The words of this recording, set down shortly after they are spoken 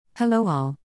Hello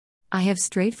all. I have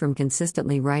strayed from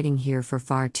consistently writing here for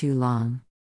far too long.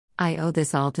 I owe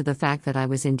this all to the fact that I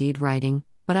was indeed writing,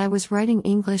 but I was writing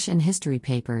English and history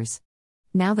papers.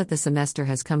 Now that the semester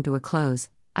has come to a close,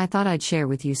 I thought I'd share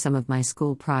with you some of my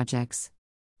school projects.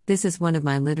 This is one of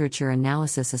my literature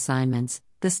analysis assignments,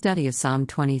 the study of Psalm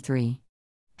 23.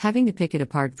 Having to pick it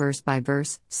apart verse by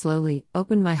verse, slowly,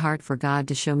 opened my heart for God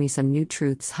to show me some new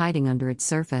truths hiding under its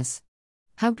surface.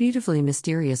 How beautifully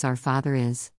mysterious our Father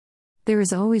is. There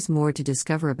is always more to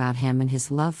discover about Him and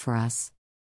His love for us.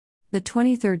 The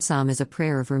 23rd Psalm is a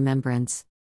prayer of remembrance.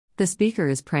 The speaker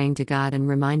is praying to God and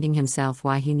reminding himself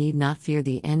why he need not fear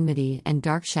the enmity and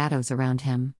dark shadows around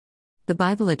him. The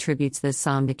Bible attributes this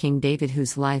psalm to King David,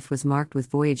 whose life was marked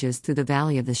with voyages through the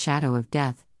valley of the shadow of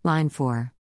death. Line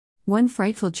 4. One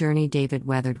frightful journey David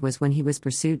weathered was when he was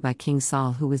pursued by King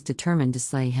Saul, who was determined to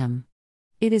slay him.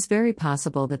 It is very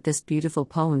possible that this beautiful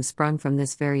poem sprung from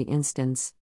this very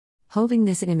instance. Holding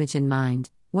this image in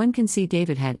mind, one can see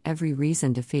David had every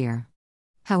reason to fear.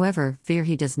 However, fear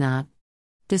he does not.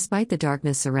 Despite the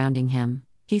darkness surrounding him,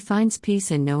 he finds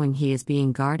peace in knowing he is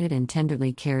being guarded and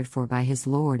tenderly cared for by his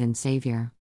Lord and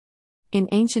Savior. In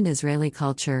ancient Israeli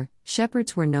culture,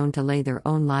 shepherds were known to lay their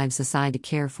own lives aside to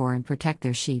care for and protect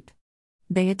their sheep.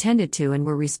 They attended to and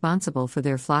were responsible for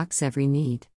their flock's every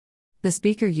need. The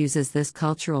speaker uses this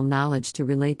cultural knowledge to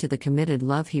relate to the committed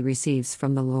love he receives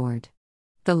from the Lord.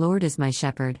 The Lord is my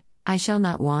shepherd, I shall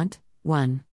not want.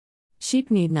 1.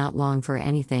 Sheep need not long for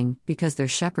anything, because their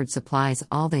shepherd supplies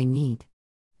all they need.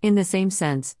 In the same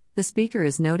sense, the speaker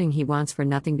is noting he wants for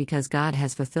nothing because God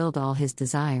has fulfilled all his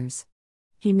desires.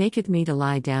 He maketh me to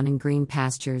lie down in green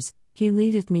pastures, he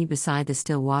leadeth me beside the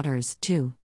still waters.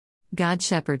 2. God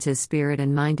shepherds his spirit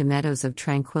and mind to meadows of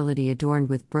tranquility adorned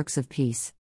with brooks of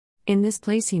peace. In this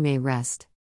place he may rest.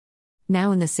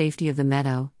 Now in the safety of the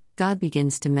meadow, God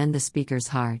begins to mend the speaker's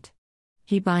heart.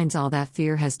 He binds all that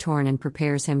fear has torn and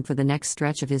prepares him for the next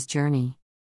stretch of his journey.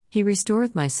 He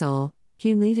restoreth my soul,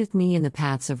 he leadeth me in the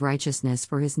paths of righteousness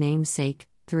for his name's sake.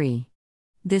 3.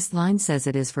 This line says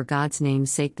it is for God's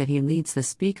name's sake that he leads the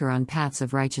speaker on paths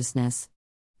of righteousness.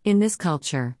 In this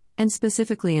culture, and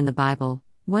specifically in the Bible,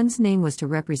 one's name was to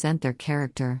represent their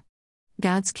character.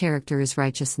 God's character is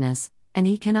righteousness, and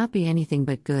he cannot be anything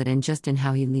but good and just in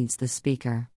how he leads the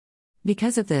speaker.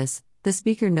 Because of this, the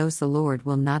speaker knows the Lord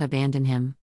will not abandon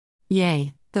him.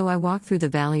 Yea, though I walk through the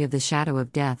valley of the shadow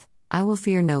of death, I will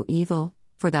fear no evil,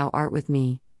 for thou art with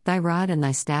me, thy rod and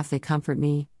thy staff they comfort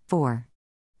me. 4.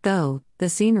 Though the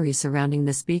scenery surrounding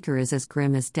the speaker is as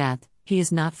grim as death, he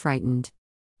is not frightened.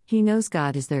 He knows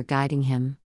God is there guiding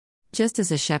him. Just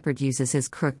as a shepherd uses his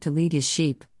crook to lead his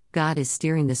sheep, God is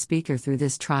steering the speaker through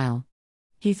this trial.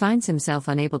 He finds himself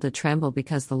unable to tremble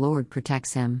because the Lord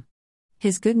protects him.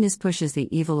 His goodness pushes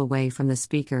the evil away from the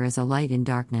speaker as a light in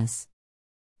darkness.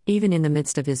 Even in the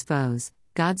midst of his foes,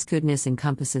 God's goodness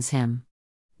encompasses him.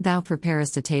 Thou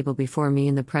preparest a table before me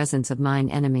in the presence of mine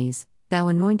enemies, thou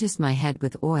anointest my head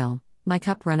with oil, my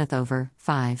cup runneth over.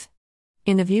 5.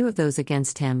 In the view of those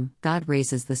against him, God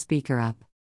raises the speaker up.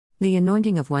 The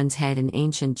anointing of one's head in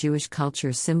ancient Jewish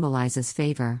culture symbolizes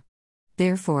favor.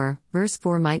 Therefore, verse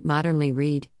 4 might modernly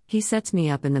read, he sets me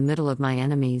up in the middle of my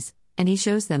enemies, and he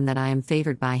shows them that I am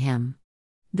favored by him.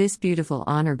 This beautiful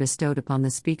honor bestowed upon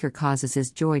the speaker causes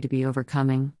his joy to be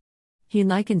overcoming. He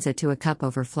likens it to a cup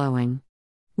overflowing.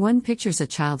 One pictures a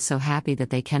child so happy that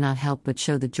they cannot help but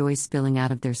show the joy spilling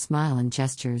out of their smile and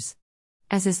gestures.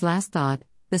 As his last thought,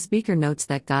 the speaker notes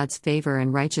that God's favor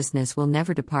and righteousness will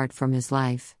never depart from his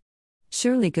life.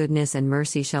 Surely goodness and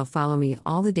mercy shall follow me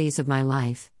all the days of my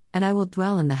life, and I will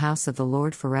dwell in the house of the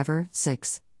Lord forever.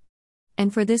 6.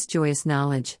 And for this joyous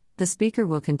knowledge, the speaker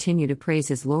will continue to praise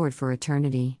his Lord for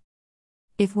eternity.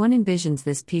 If one envisions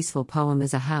this peaceful poem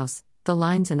as a house, the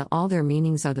lines and all their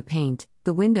meanings are the paint,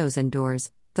 the windows and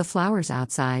doors, the flowers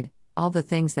outside, all the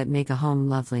things that make a home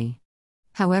lovely.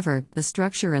 However, the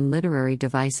structure and literary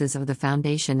devices are the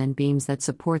foundation and beams that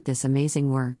support this amazing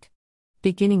work.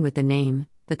 Beginning with the name,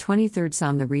 the 23rd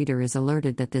Psalm, the reader is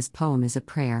alerted that this poem is a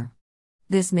prayer.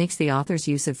 This makes the author's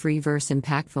use of free verse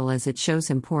impactful as it shows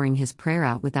him pouring his prayer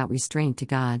out without restraint to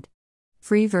God.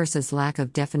 Free verse's lack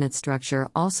of definite structure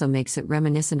also makes it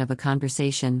reminiscent of a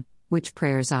conversation, which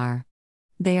prayers are.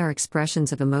 They are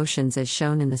expressions of emotions as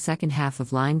shown in the second half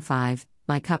of line 5,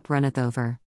 my cup runneth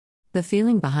over. The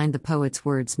feeling behind the poet's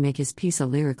words make his piece a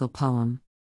lyrical poem.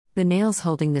 The nails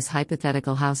holding this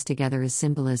hypothetical house together is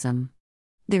symbolism.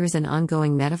 There is an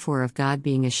ongoing metaphor of God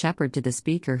being a shepherd to the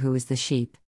speaker who is the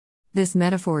sheep. This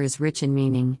metaphor is rich in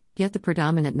meaning, yet the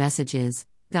predominant message is,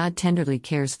 God tenderly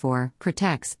cares for,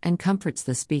 protects, and comforts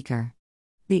the speaker.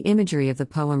 The imagery of the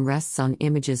poem rests on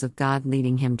images of God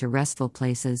leading him to restful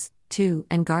places, 2,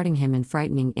 and guarding him in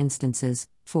frightening instances,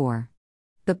 4.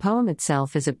 The poem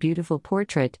itself is a beautiful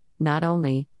portrait, not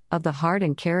only of the heart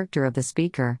and character of the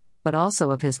speaker, but also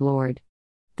of his Lord.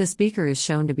 The speaker is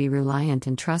shown to be reliant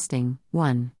and trusting,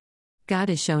 1. God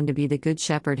is shown to be the good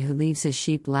shepherd who leaves his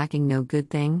sheep lacking no good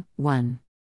thing, 1.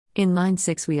 In line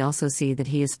 6 we also see that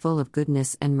he is full of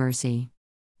goodness and mercy.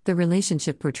 The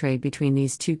relationship portrayed between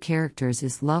these two characters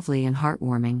is lovely and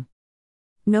heartwarming.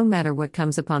 No matter what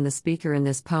comes upon the speaker in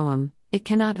this poem, it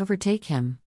cannot overtake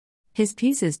him. His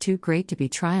peace is too great to be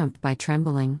triumphed by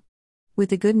trembling.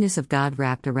 With the goodness of God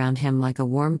wrapped around him like a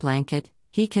warm blanket,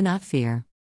 he cannot fear.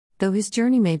 Though his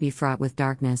journey may be fraught with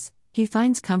darkness, he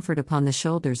finds comfort upon the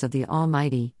shoulders of the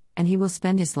Almighty, and he will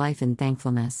spend his life in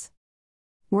thankfulness.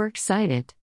 Works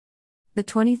cited: the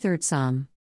 23rd Psalm.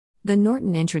 The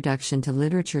Norton Introduction to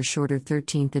Literature, Shorter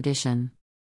 13th edition.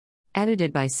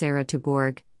 Edited by Sarah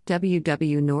Tuborg, W.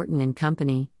 W. Norton and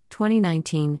Company,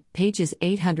 2019, pages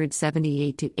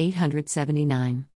 878 to 879.